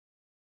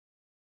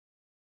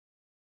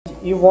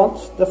you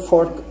want the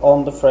fork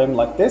on the frame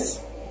like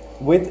this.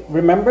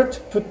 Remember to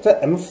put the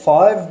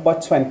M5 by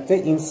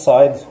 20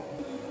 inside.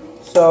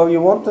 So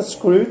you want the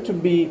screw to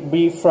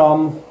be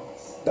from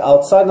the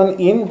outside and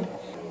in.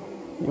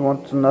 You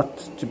want the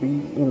nut to be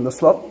in the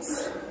slot.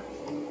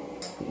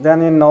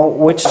 Then you know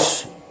which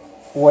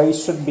way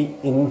should be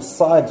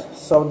inside.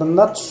 So the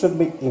nut should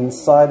be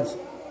inside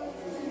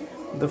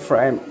the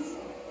frame.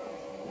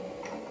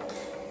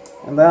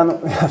 And then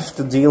we have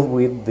to deal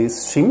with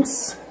these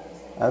shims,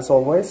 as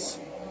always.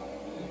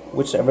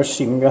 Whichever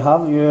shim you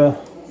have,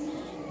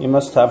 you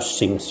must have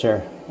shims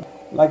here.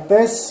 Like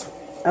this.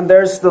 And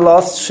there's the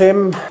last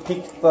shim.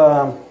 Pick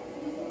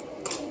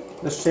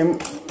the shim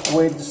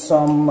with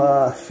some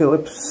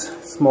Phillips,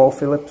 small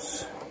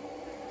Phillips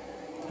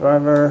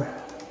driver,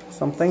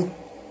 something.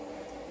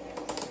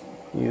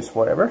 Use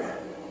whatever.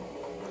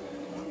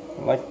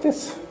 Like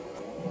this.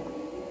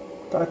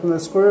 Tighten the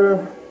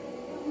screw.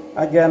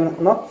 Again,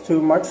 not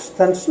too much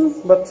tension,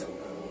 but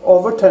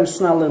over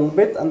tension a little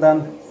bit, and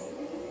then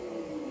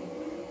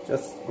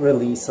just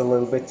release a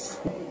little bit.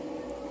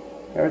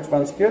 Here it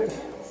runs good.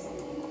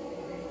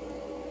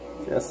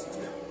 Just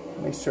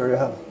make sure you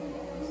have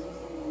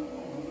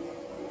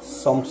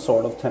some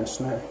sort of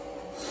tension here.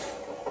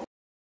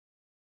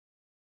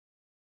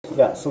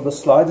 Yeah, so the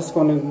slide is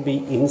going to be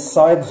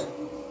inside,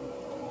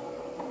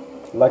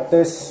 like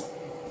this.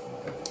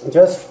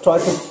 Just try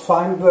to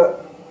find the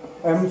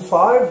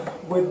M5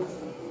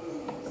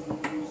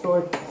 so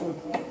it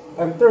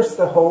enters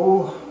the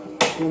hole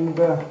in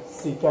the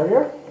C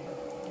carrier.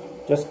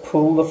 Just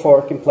pull the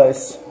fork in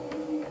place.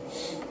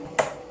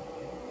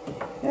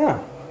 Yeah,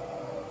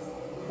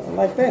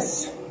 like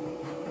this.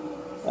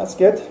 That's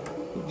good.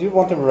 You do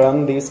want to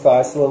run these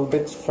guys a little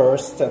bit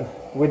first, and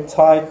with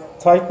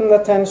tighten the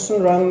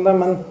tension, run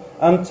them and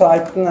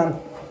untighten and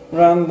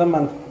run them,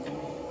 and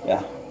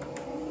yeah.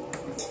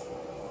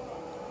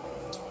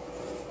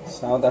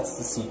 So that's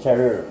the C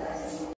carrier.